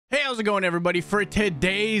Hey, how's it going, everybody? For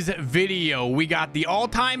today's video, we got the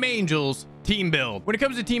all-time Angels team build. When it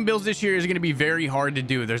comes to team builds this year, is going to be very hard to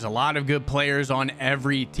do. There's a lot of good players on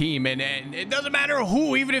every team, and it doesn't matter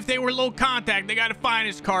who, even if they were low contact, they got to find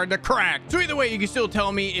his card to crack. So either way, you can still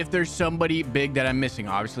tell me if there's somebody big that I'm missing.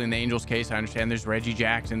 Obviously, in the Angels case, I understand there's Reggie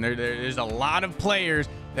Jackson. There's a lot of players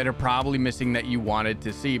that are probably missing that you wanted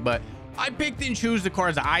to see, but I picked and choose the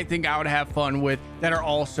cards that I think I would have fun with that are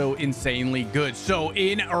also insanely good. So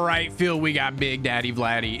in right field, we got Big Daddy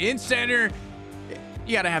Vladdy. In center,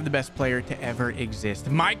 you got to have the best player to ever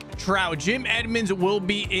exist, Mike Trout. Jim Edmonds will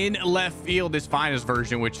be in left field, his finest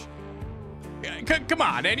version, which, come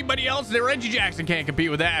on, anybody else? The Reggie Jackson can't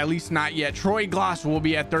compete with that, at least not yet. Troy Glaus will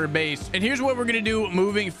be at third base. And here's what we're going to do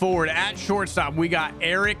moving forward. At shortstop, we got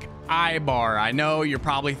Eric Ibar. I know you're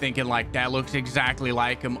probably thinking, like, that looks exactly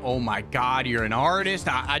like him. Oh my God, you're an artist.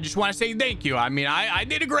 I just want to say thank you. I mean, I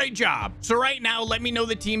did a great job. So right now, let me know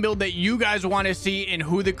the team build that you guys want to see and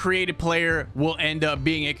who the created player will end up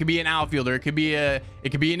being. It could be an outfielder, it could be an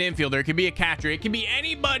infielder, it could be a catcher, it could be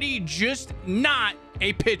anybody, just not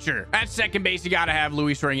a pitcher. At second base, you gotta have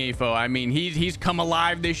Luis Rengifo. I mean, he's come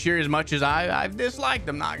alive this year, as much as I've disliked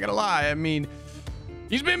him, not gonna lie. I mean,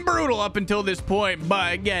 he's been brutal up until this point,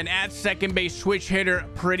 but again, at second base, switch hitter,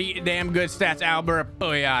 pretty damn good stats. Albert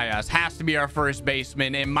Pujols has to be our first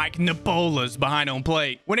baseman, and Mike Nabola's behind home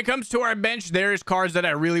plate. When it comes to our bench, there's cards that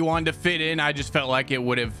I really wanted to fit in. I just felt like it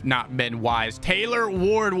would have not been wise. Taylor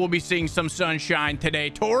Ward will be seeing some sunshine today.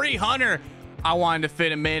 Torrey Hunter, I wanted to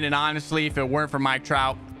fit him in, and honestly, if it weren't for Mike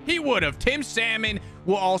Trout, he would have. Tim Salmon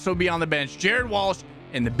will also be on the bench. Jared Walsh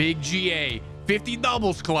and the big GA 50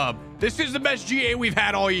 doubles club. This is the best GA we've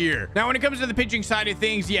had all year. Now, when it comes to the pitching side of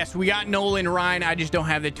things, yes, we got Nolan Ryan. I just don't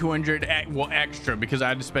have the 200 extra because I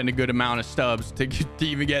had to spend a good amount of stubs to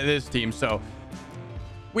even get this team. So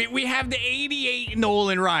we have the 88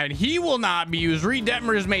 Nolan Ryan. He will not be used. Reed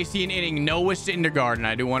Detmers may see an inning. Noah Syndergaard.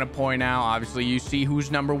 I do want to point out, obviously, you see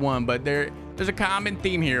who's number one, but there's a common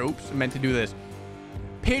theme here. Oops, I meant to do this.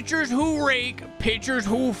 Pitchers who rake, pitchers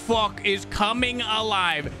who fuck is coming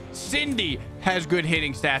alive. Cindy has good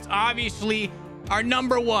hitting stats. Obviously, our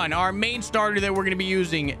number one, our main starter that we're going to be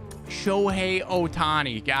using, Shohei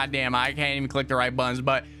Ohtani. Goddamn, I can't even click the right buttons,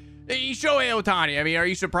 but Shohei Ohtani. I mean, are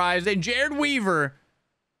you surprised? And Jared Weaver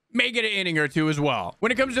may get an inning or two as well.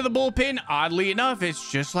 When it comes to the bullpen, oddly enough,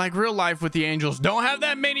 it's just like real life with the Angels. Don't have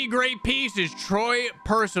that many great pieces. Troy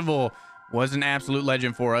Percival was an absolute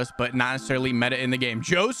legend for us, but not necessarily meta in the game.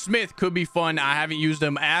 Joe Smith could be fun. I haven't used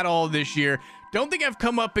him at all this year. Don't think I've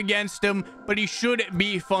come up against him, but he should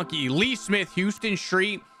be funky. Lee Smith, Houston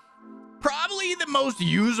Street, probably the most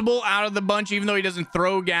usable out of the bunch, even though he doesn't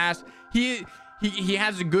throw gas. He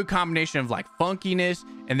has a good combination of like funkiness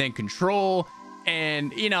and then control,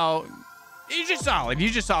 and you know, he's just solid.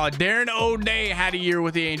 He's just solid. Darren O'Day had a year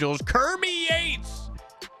with the Angels. Kirby Yates,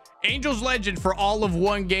 Angels legend for all of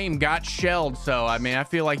one game, got shelled. So, I mean, I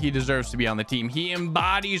feel like he deserves to be on the team. He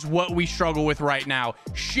embodies what we struggle with right now.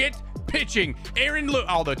 Shit pitching. Aaron Loop.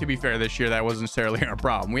 Although, to be fair, this year, that wasn't necessarily our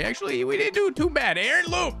problem. We didn't do too bad. Aaron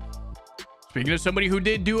Loop. Speaking of somebody who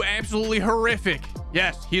did do absolutely horrific.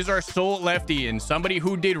 Yes, he's our sole lefty, and somebody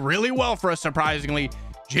who did really well for us, surprisingly,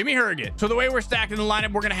 Jimmy Herget. So the way we're stacking the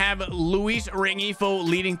lineup, we're going to have Luis Rengifo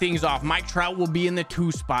leading things off. Mike Trout will be in the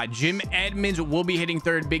 2 spot. Jim Edmonds will be hitting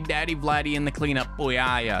third. Big Daddy Vladdy in the cleanup.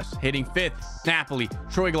 Pujols hitting fifth. Napoli,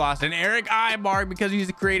 Troy Glaus, and Eric Ibar, because he's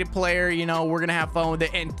a creative player. You know, we're going to have fun with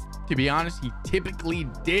it. And to be honest, he typically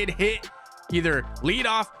did hit either lead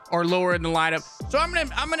off or lower in the lineup. So I'm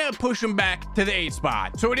gonna push him back to the 8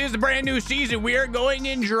 spot. So it is the brand new season. We are going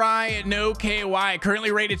in dry, no KY,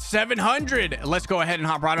 currently rated 700. Let's go ahead and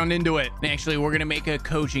hop right on into it. And actually, we're gonna make a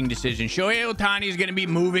coaching decision. Shohei Ohtani is gonna be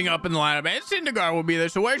moving up in the lineup, and Syndergaard will be there.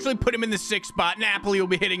 So we'll actually put him in the 6th spot. Napoli will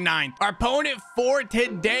be hitting 9th. Our opponent for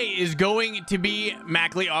today is going to be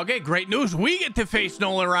Mackley. Okay, great news. We get to face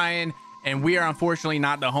Nolan Ryan, and we are unfortunately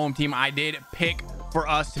not the home team. I did pick for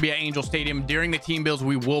us to be at Angel Stadium. During the team builds,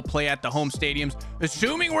 we will play at the home stadiums,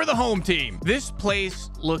 assuming we're the home team. This place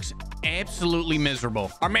looks absolutely miserable.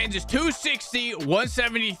 Our man's is 260,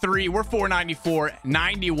 173. We're 494,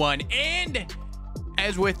 91. And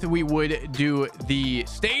as with we would do the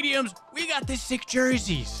stadiums, we got the sick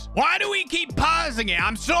jerseys. Why do we keep pausing it?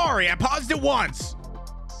 I'm sorry, I paused it once.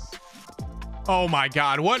 Oh my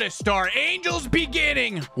God, what a start. Angels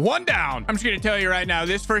beginning, 1 down. I'm just gonna tell you right now,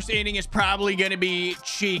 this first inning is probably gonna be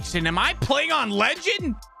cheeks. And am I playing on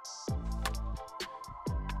legend? All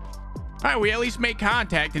right, we at least make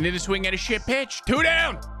contact and did a swing at a shit pitch. 2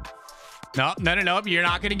 down. No. You're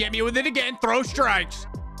not gonna get me with it again. Throw strikes.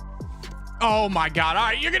 Oh my God. All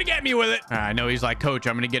right, you're gonna get me with it. I know he's like, coach,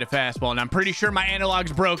 I'm gonna get a fastball, and I'm pretty sure my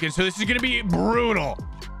analog's broken, so this is gonna be brutal.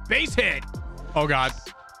 Base hit. Oh God.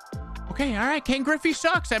 Okay, all right, Ken Griffey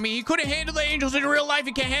sucks. I mean, he couldn't handle the Angels in real life.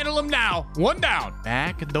 He can't handle them now. 1 down.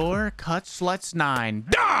 Backdoor cut sluts 9.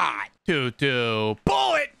 Dot. 2-2.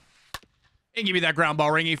 Pull it. And give me that ground ball,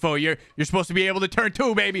 Ringy Fo. You're supposed to be able to turn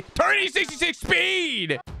 2, baby. Turning 66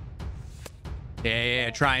 speed. Yeah,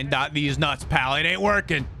 try and dot these nuts, pal. It ain't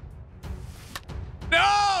working.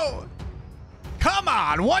 No! Come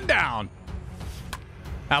on, 1 down.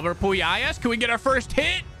 Albert Pujols, can we get our first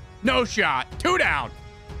hit? No shot. 2 down.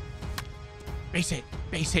 Base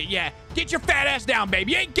hit, yeah. Get your fat ass down,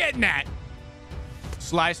 baby. You ain't getting that.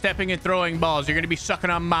 Slide stepping and throwing balls. You're gonna be sucking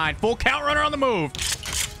on mine. Full count runner on the move.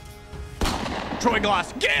 Troy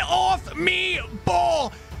Glaus, get off me,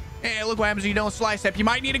 ball. Hey, look what happens when you don't slide step. You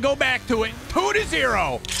might need to go back to it.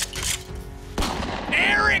 2-0.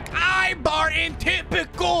 Eric Ibar in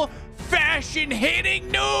typical fashion hitting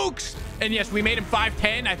nukes. And yes, we made him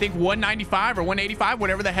 5'10", I think 195 or 185,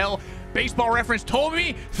 whatever the hell Baseball Reference told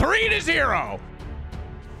me. 3-0.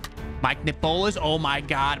 Mike Nipolas, oh my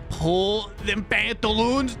God, pull them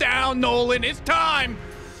pantaloons down, Nolan. It's time.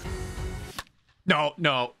 No.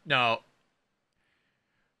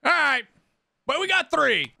 All right. But we got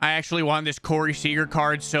 3. I actually want this Corey Seager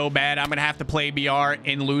card so bad. I'm going to have to play BR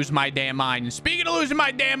and lose my damn mind. And speaking of losing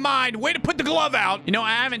my damn mind, way to put the glove out. You know,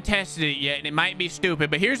 I haven't tested it yet, and it might be stupid,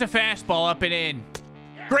 but here's a fastball up and in.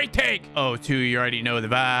 Great take. 0-2, you already know the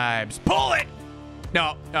vibes. Pull it.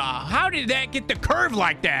 No. How did that get the curve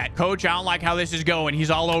like that? Coach, I don't like how this is going.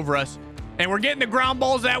 He's all over us. And we're getting the ground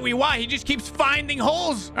balls that we want. He just keeps finding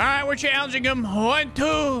holes. All right, we're challenging him.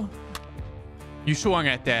 1-2. You swung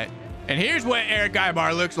at that. And here's what Eric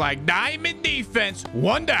Ibar looks like. Diamond defense.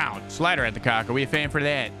 1 down. Slider at the cock. Are we a fan for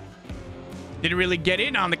that? Didn't really get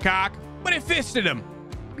in on the cock, but it fisted him.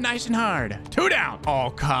 Nice and hard. 2 down. Oh,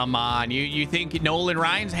 come on. You think Nolan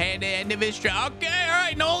Ryan's had the end of his job? Okay, all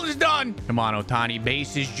right. Nolan's done. Come on, Ohtani.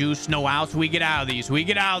 Bases, juice, no outs. We get out of these. We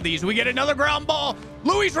get another ground ball.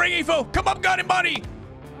 Luis Rengifo. Come up, gun and buddy.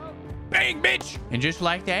 Bang, bitch. And just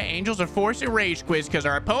like that, Angels are forcing rage quiz because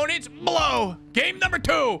our opponents blow. Game number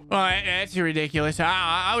 2. Oh, that's ridiculous.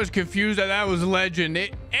 I was confused that was legend.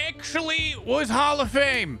 It actually was Hall of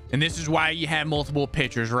Fame. And this is why you have multiple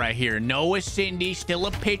pitchers right here. Noah Cindy, still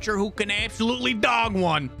a pitcher who can absolutely dog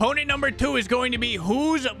one. Opponent number 2 is going to be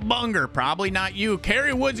who's Bunger? Probably not you.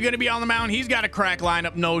 Kerry Wood's going to be on the mound. He's got a crack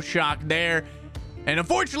lineup. No shock there. And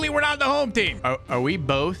unfortunately, we're not the home team. Are we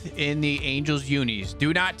both in the Angels unis?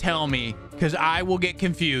 Do not tell me, because I will get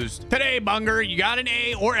confused. Today, Bunger, you got an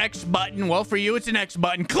A or X button. Well, for you, it's an X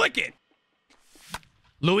button. Click it.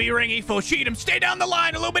 Louis Rengifo, cheat him. Stay down the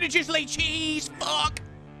line. A little bit of just late cheese. Fuck.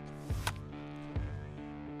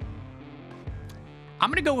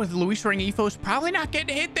 I'm going to go with Luis Rengifo's probably not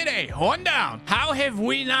getting a hit today. 1 down. How have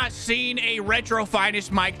we not seen a retro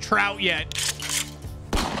finest Mike Trout yet?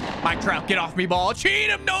 Mike Trout, get off me, ball.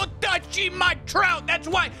 Cheat him. No touchy, Mike Trout. That's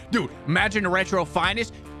why. Dude, imagine a retro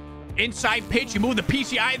finest. Inside pitch. You move the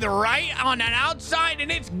PCI to the right on an outside,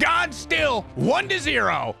 and it's gone still.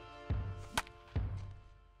 1-0.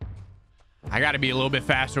 I got to be a little bit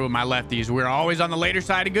faster with my lefties. We're always on the later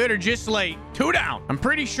side of good or just late. 2 down. I'm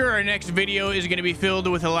pretty sure our next video is going to be filled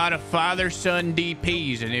with a lot of father-son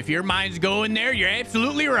DPs. And if your mind's going there, you're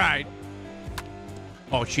absolutely right.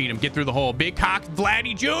 Oh, cheat him. Get through the hole. Big cock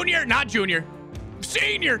Vladdy Jr. Not Junior.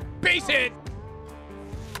 Senior. Base hit.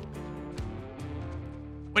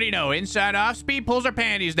 What do you know? Inside off speed pulls our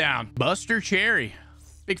panties down. Buster Cherry.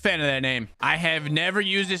 Big fan of that name. I have never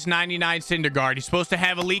used this 99 Syndergaard. He's supposed to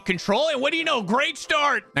have elite control. And what do you know? Great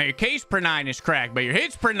start. Now, your case per 9 is cracked, but your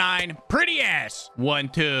hits per 9, pretty ass.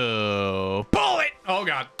 1-2. Pull it. Oh,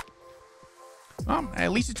 God. Well,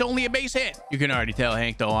 at least it's only a base hit. You can already tell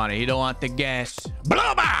Hank don't want it. He don't want the gas.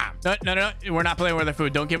 Blow bomb! No. We're not playing with the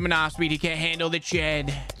food. Don't give him an off speed. He can't handle the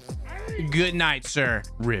shed. Good night, sir.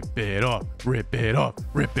 Rip it up. Rip it up.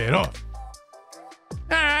 Rip it up.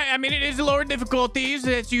 All right. I mean, it is lower difficulties.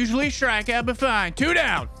 It's usually a strikeout, but fine. 2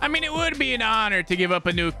 down. I mean, it would be an honor to give up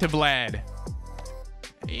a nuke to Vlad.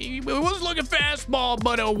 He was looking fastball,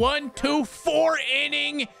 but a 1-2-4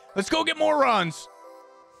 inning. Let's go get more runs.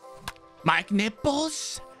 Mike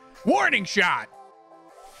Nipples. Warning shot.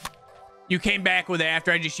 You came back with it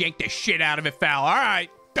after I just yanked the shit out of it foul. All right,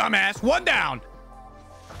 dumbass. 1 down.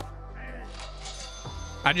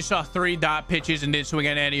 I just saw 3 dot pitches and didn't swing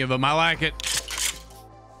at any of them. I like it.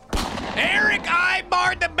 Eric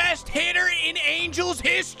Ibar, the best hitter in Angels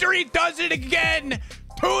history, does it again.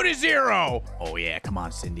 2-0. Oh, yeah. Come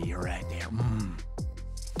on, Cindy. You're right there.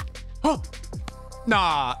 Oh.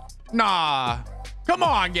 Nah. Nah. Come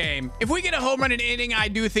on, game. If we get a home run in inning, I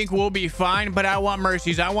do think we'll be fine, but I want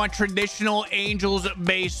Mercies. I want traditional Angels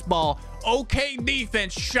baseball. Okay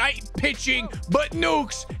defense, shite pitching, but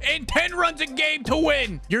nukes, and 10 runs a game to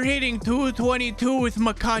win. You're hitting 222 with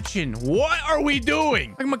McCutcheon. What are we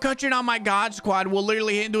doing? Like McCutcheon on my God squad will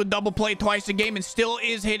literally hit into a double play twice a game and still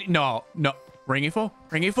is hitting. No. Ring it full.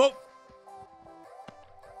 Ring it full.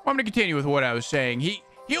 I'm going to continue with what I was saying.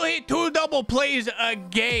 He'll hit 2 double plays a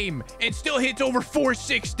game and still hits over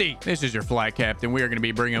 460. This is your fly captain. We are going to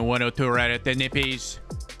be bringing 102 right at the nippies.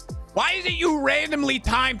 Why is it you randomly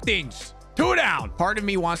time things? 2 down. Part of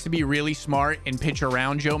me wants to be really smart and pitch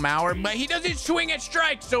around Joe Mauer, but he doesn't swing at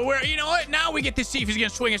strikes. So you know what? Now we get to see if he's going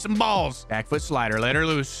to swing at some balls. Back foot slider. Let her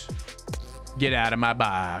loose. Get out of my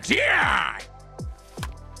box. Yeah.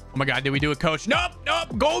 Oh my God. Did we do it, coach? Nope.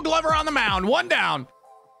 Gold Glover on the mound. 1 down.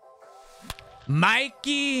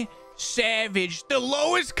 Mikey Savage, the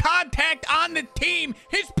lowest contact on the team.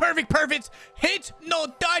 Hits perfect hits no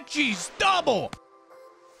touchies. Double.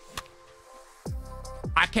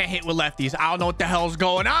 I can't hit with lefties. I don't know what the hell's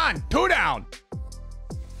going on. 2 down.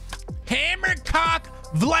 Hammercock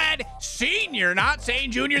Vlad Sr. Not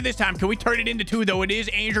saying Jr. this time. Can we turn it into 2, though? It is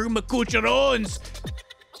Andrew McCutcheon's.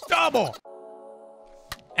 Double.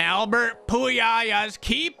 Albert Pujaya's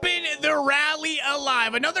keeping the rally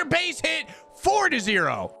alive. Another base hit.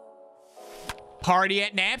 4-0. Party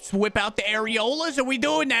at Naps. Whip out the areolas. Are we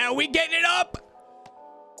doing that? Are we getting it up?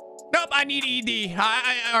 Nope, I need ED.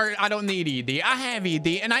 I don't need ED. I have ED,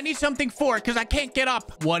 and I need something for it because I can't get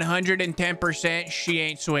up. 110%. She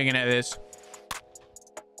ain't swinging at this.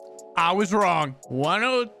 I was wrong.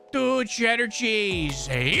 102 cheddar cheese.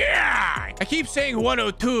 Yeah! I keep saying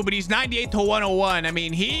 102, but he's 98 to 101. I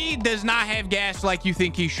mean, he does not have gas like you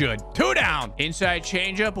think he should. 2 down. Inside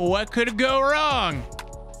changeup. What could go wrong?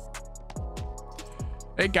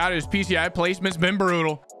 Thank God his PCI placement's been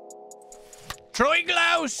brutal. Troy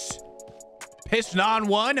Glaus. Piston on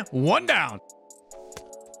 1 down.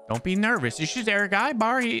 Don't be nervous. It's just Eric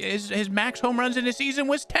Ibar. His max home runs in the season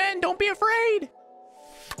was 10. Don't be afraid.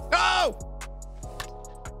 No!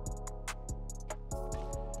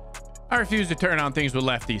 I refuse to turn on things with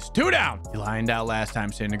lefties. 2 down. You lined out last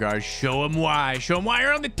time, Syndergaard. Show him why. Show him why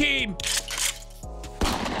you're on the team.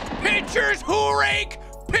 Pitchers who rank.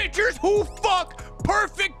 Pitchers who fuck.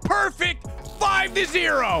 Perfect.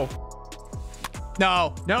 5-0.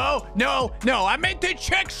 No. I meant the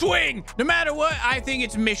check swing. No matter what, I think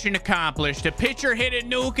it's mission accomplished. The pitcher hit a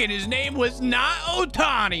nuke, and his name was not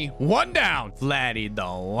Ohtani. 1 down. Vladdy the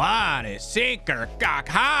one sinker. Cock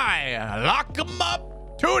high. Lock him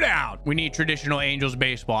up. 2 down. We need traditional Angels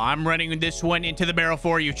baseball. I'm running this one into the barrel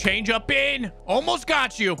for you. Change up in. Almost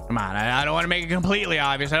got you. Come on. I don't want to make it completely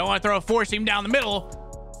obvious. I don't want to throw a 4-seam down the middle.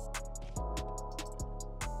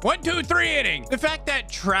 1, 2, 3 inning. The fact that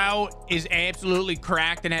Trout is absolutely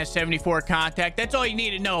cracked and has 74 contact, that's all you need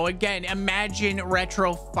to know. Again, imagine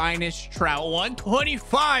retro finest Trout.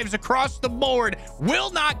 125s across the board. Will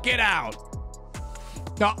not get out.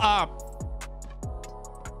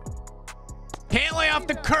 Can't lay off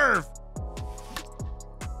the curve.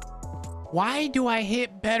 Why do I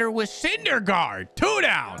hit better with Syndergaard? 2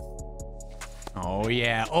 down. Oh,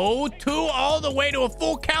 yeah. 0-2 all the way to a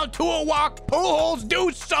full count to a walk. Pujols, do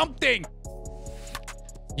something.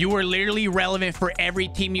 You were literally relevant for every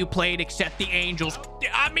team you played except the Angels.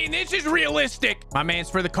 I mean, this is realistic. My man's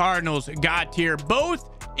for the Cardinals. God tier. Both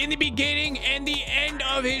in the beginning and the end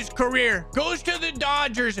of his career. Goes to the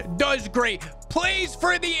Dodgers. Does great. Plays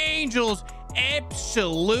for the Angels.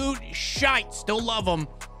 Absolute shite. Still love him,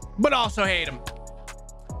 but also hate him.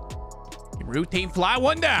 Routine fly.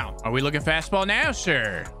 1 down. Are we looking fastball now,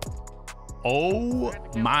 sir? Oh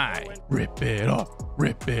my. Rip it up.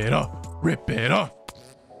 Rip it up. Rip it up.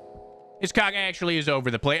 His cock actually is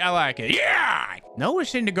over the plate. I like it. Yeah. Noah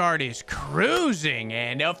Syndergaard is cruising.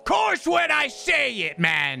 And of course, when I say it,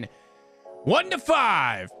 man.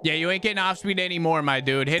 1-5. Yeah, you ain't getting off speed anymore, my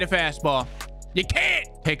dude. Hit a fastball. You can't.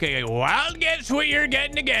 Take a wild guess what you're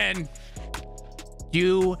getting again.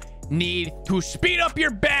 You need to speed up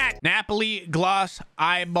your bat. Napoli, Gloss,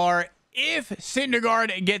 Ibar. If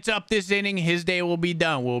Syndergaard gets up this inning, his day will be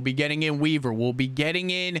done. We'll be getting in Weaver. We'll be getting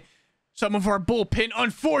in some of our bullpen,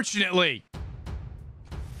 unfortunately.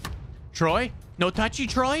 Troy? No touchy,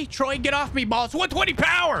 Troy? Troy, get off me, ball. It's 120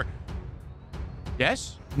 power.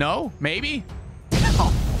 Yes? No? Maybe?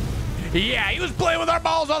 Oh. Yeah, he was playing with our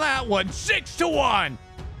balls on that one. 6-1.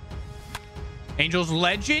 Angels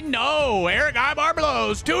legend? No. Eric Ibar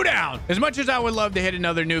blows. 2 down. As much as I would love to hit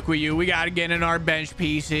another nuke with you, we got to get in our bench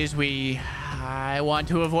pieces. I want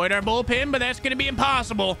to avoid our bullpen, but that's going to be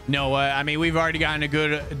impossible. No, I mean, we've already gotten a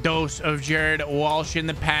good dose of Jared Walsh in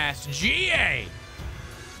the past. GA.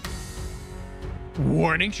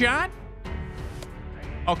 Warning shot?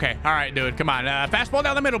 Okay. All right, dude. Come on. Fastball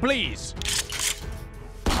down the middle, please.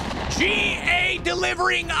 GA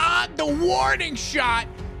delivering on the warning shot.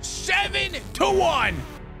 7-1.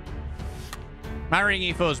 My ring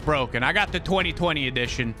eFo is broken. I got the 2020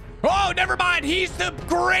 edition. Oh, never mind. He's the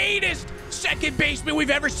greatest second baseman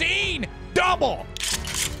we've ever seen. Double.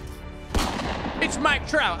 It's Mike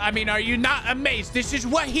Trout. I mean, are you not amazed? This is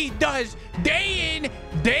what he does day in,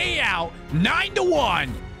 day out. 9-1.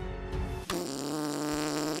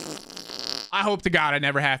 I hope to God I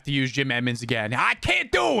never have to use Jim Edmonds again. I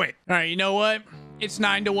can't do it. All right, you know what? It's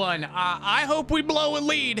 9-1. I hope we blow a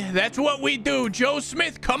lead. That's what we do. Joe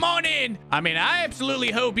Smith, come on in. I mean, I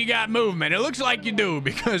absolutely hope you got movement. It looks like you do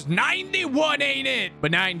because 91 ain't it.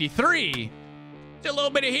 But 93, it's a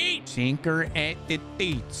little bit of heat. Sinker at the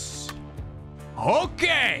teats.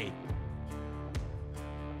 Okay.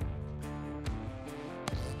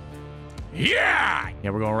 Yeah. Yeah,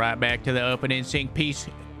 we're going right back to the opening sync piece.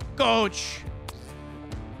 Coach.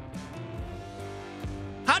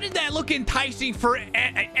 How did that look enticing for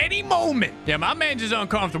any moment? Yeah, my man's just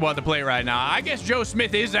uncomfortable at the plate right now. I guess Joe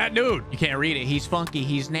Smith is that dude. You can't read it. He's funky.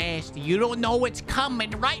 He's nasty. You don't know what's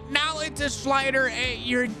coming. Right now, it's a slider at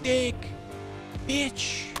your dick.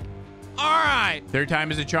 Bitch. All right. Third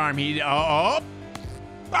time is a charm. Yeah.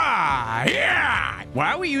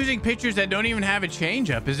 Why are we using pitchers that don't even have a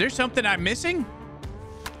changeup? Is there something I'm missing?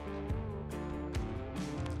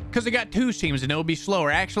 Because they got two seams and it'll be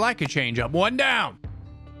slower. Acts like a changeup. One down.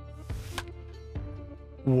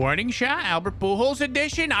 Warning shot, Albert Pujols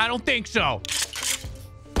edition? I don't think so.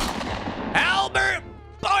 Albert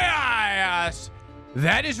Pujols.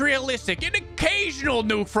 That is realistic. An occasional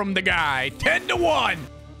nuke from the guy. 10-1.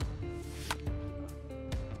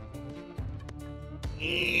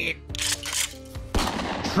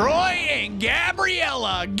 Troy and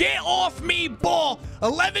Gabriella. Get off me, ball.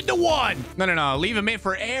 11-1. No. Leave him in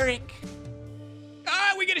for Eric.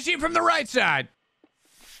 We get to see him from the right side.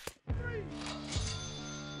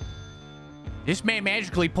 This man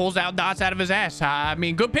magically pulls out dots out of his ass. I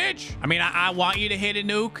mean, good pitch. I mean, I want you to hit a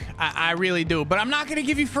nuke. I really do. But I'm not going to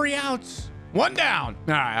give you free outs. One down.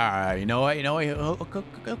 All right. You know what? Hook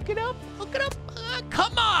it up.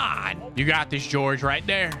 Come on. You got this, George, right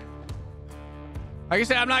there. Like I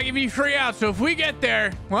said, I'm not giving you free outs. So if we get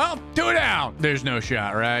there, well, 2 down. There's no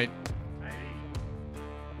shot, right?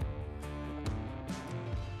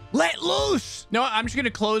 Let loose. No, I'm just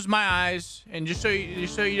gonna close my eyes and just so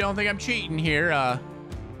you don't think I'm cheating here.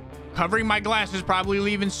 Covering my glasses, probably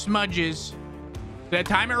leaving smudges. Did I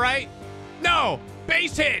time it right? No.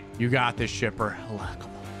 Base hit. You got this, shipper.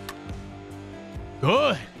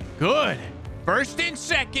 Good. First and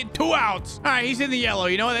second, 2 outs. All right, he's in the yellow.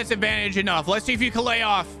 You know what? That's advantage enough. Let's see if you can lay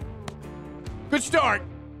off. Good start.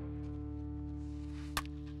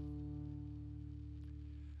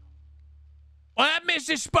 Well, that missed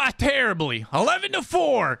his spot terribly.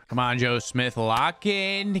 11-4. Come on, Joe Smith. Lock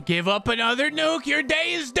in. Give up another nuke. Your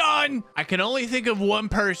day is done. I can only think of one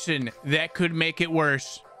person that could make it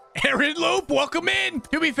worse. Aaron Loop, welcome in.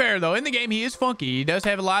 To be fair, though, in the game, he is funky. He does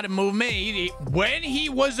have a lot of movement. When he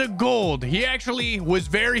was a gold, he actually was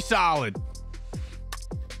very solid.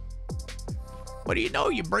 What do you know?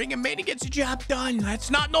 You bring him in, he gets the job done. That's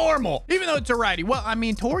not normal. Even though it's a righty. Well, I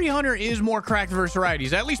mean, Torrey Hunter is more cracked versus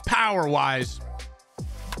righties, at least power-wise.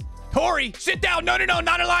 Torrey, sit down. No,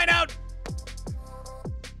 not a line out.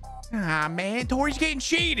 Ah, man, Torrey's getting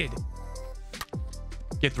cheated.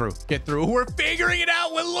 Get through. We're figuring it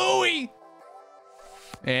out with Louie.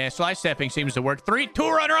 Yeah, slide stepping seems to work.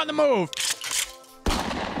 3-2 runner on the move.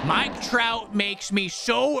 Mike Trout makes me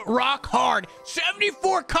so rock hard.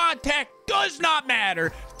 74 contact does not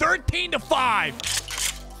matter. 13-5.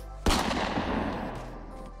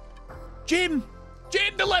 Jim,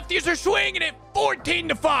 the lefties are swinging it.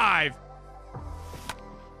 14-5.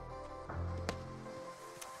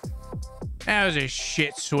 That was a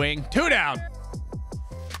shit swing. 2 down.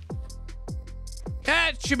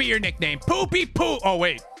 That should be your nickname. Poopy Poo. Oh,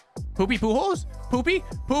 wait. Poopy Pujols? Poopy?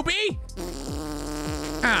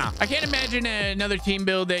 Ah, I can't imagine another team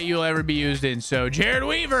build that you'll ever be used in. So, Jared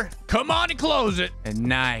Weaver, come on and close it. A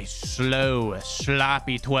nice, slow,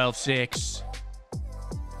 sloppy 12-6.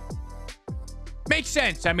 Makes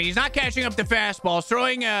sense. I mean, he's not catching up the fastballs.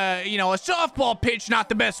 Throwing, a softball pitch, not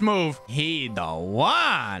the best move. He don't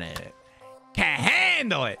want it. Can't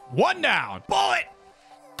handle it. 1 down. Bullet.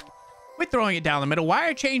 We're throwing it down the middle.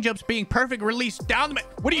 Why are changeups being perfect release down the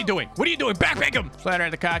middle? What are you doing? What are you doing? Back him. Slider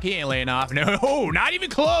at the cock. He ain't laying off. No, not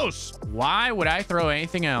even close. Why would I throw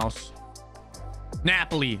anything else?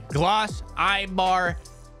 Napoli, Glaus, Ibar.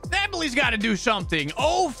 Napoli's got to do something.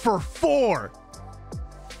 0 for 4.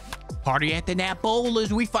 Party at the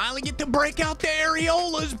Napolas. We finally get to break out the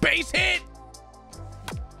areolas. Base hit.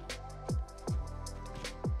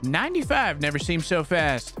 95 never seemed so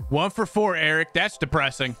fast. 1 for 4, Eric. That's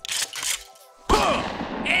depressing.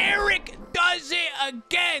 Eric does it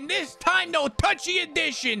again. This time, no touchy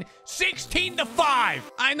edition. 16-5.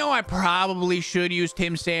 I know I probably should use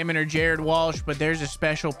Tim Salmon or Jared Walsh, but there's a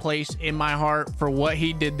special place in my heart for what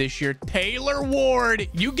he did this year. Taylor Ward,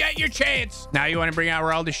 you get your chance. Now you want to bring out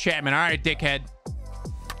Aroldis Chapman. All right, dickhead.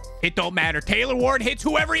 It don't matter. Taylor Ward hits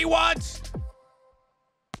whoever he wants.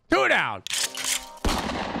 2 down.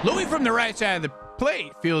 Louis from the right side of the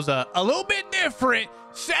plate feels a little bit different.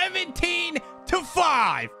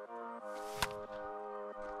 17-5.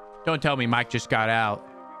 Don't tell me Mike just got out.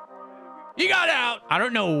 He got out. I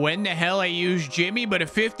don't know when the hell I used Jimmy, but a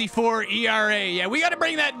 54 ERA. Yeah, we got to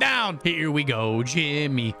bring that down. Here we go,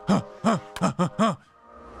 Jimmy. And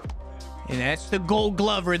that's the Gold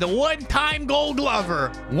Glover, the one-time Gold Glover.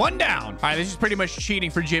 1 down. All right, this is pretty much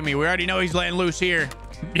cheating for Jimmy. We already know he's letting loose here.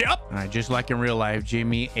 Yep. All right, just like in real life,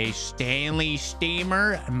 Jimmy, a Stanley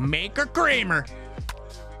Steamer, maker creamer.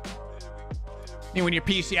 And when your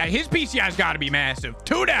PCI, his PCI's got to be massive.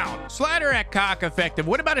 2 down. Slider at cock, effective.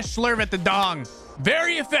 What about a slurve at the dong?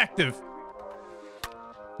 Very effective.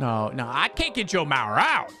 No, I can't get Joe Mauer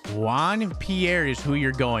out. Juan Pierre is who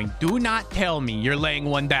you're going. Do not tell me you're laying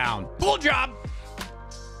 1 down. Full job.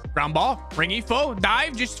 Ground ball, ring EFO,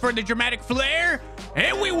 dive just for the dramatic flair,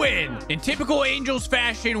 and we win. In typical Angels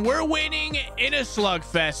fashion, we're winning in a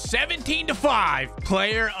slugfest. 17-5.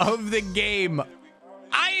 Player of the game.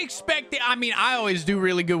 I expect it. I mean, I always do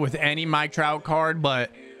really good with any Mike Trout card,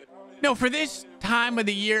 but no, for this time of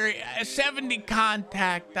the year, 70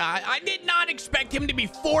 contact. I did not expect him to be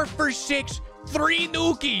 4 for 6, 3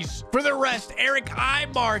 nookies. For the rest, Eric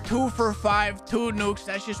Ibar, 2 for 5, 2 nukes.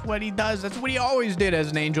 That's just what he does. That's what he always did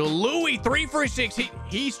as an Angel. Louis, 3 for 6.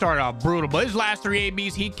 He started off brutal, but his last 3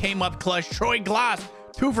 ABs, he came up clutch. Troy Glaus,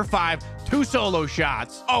 2 for 5, 2 solo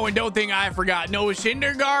shots. Oh, and don't think I forgot Noah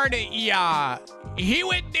Syndergaard. Yeah, he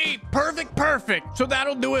went deep. Perfect. So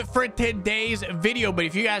that'll do it for today's video. But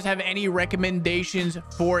if you guys have any recommendations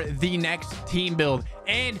for the next team build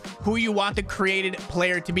and who you want the created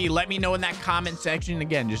player to be, let me know in that comment section.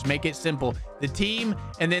 Again, just make it simple. The team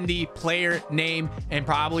and then the player name, and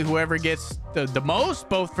probably whoever gets the most,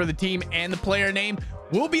 both for the team and the player name,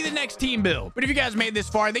 will be the next team build. But if you guys made this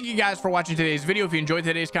far, thank you guys for watching today's video. If you enjoyed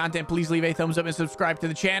today's content, please leave a thumbs up and subscribe to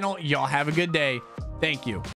the channel. Y'all have a good day. Thank you.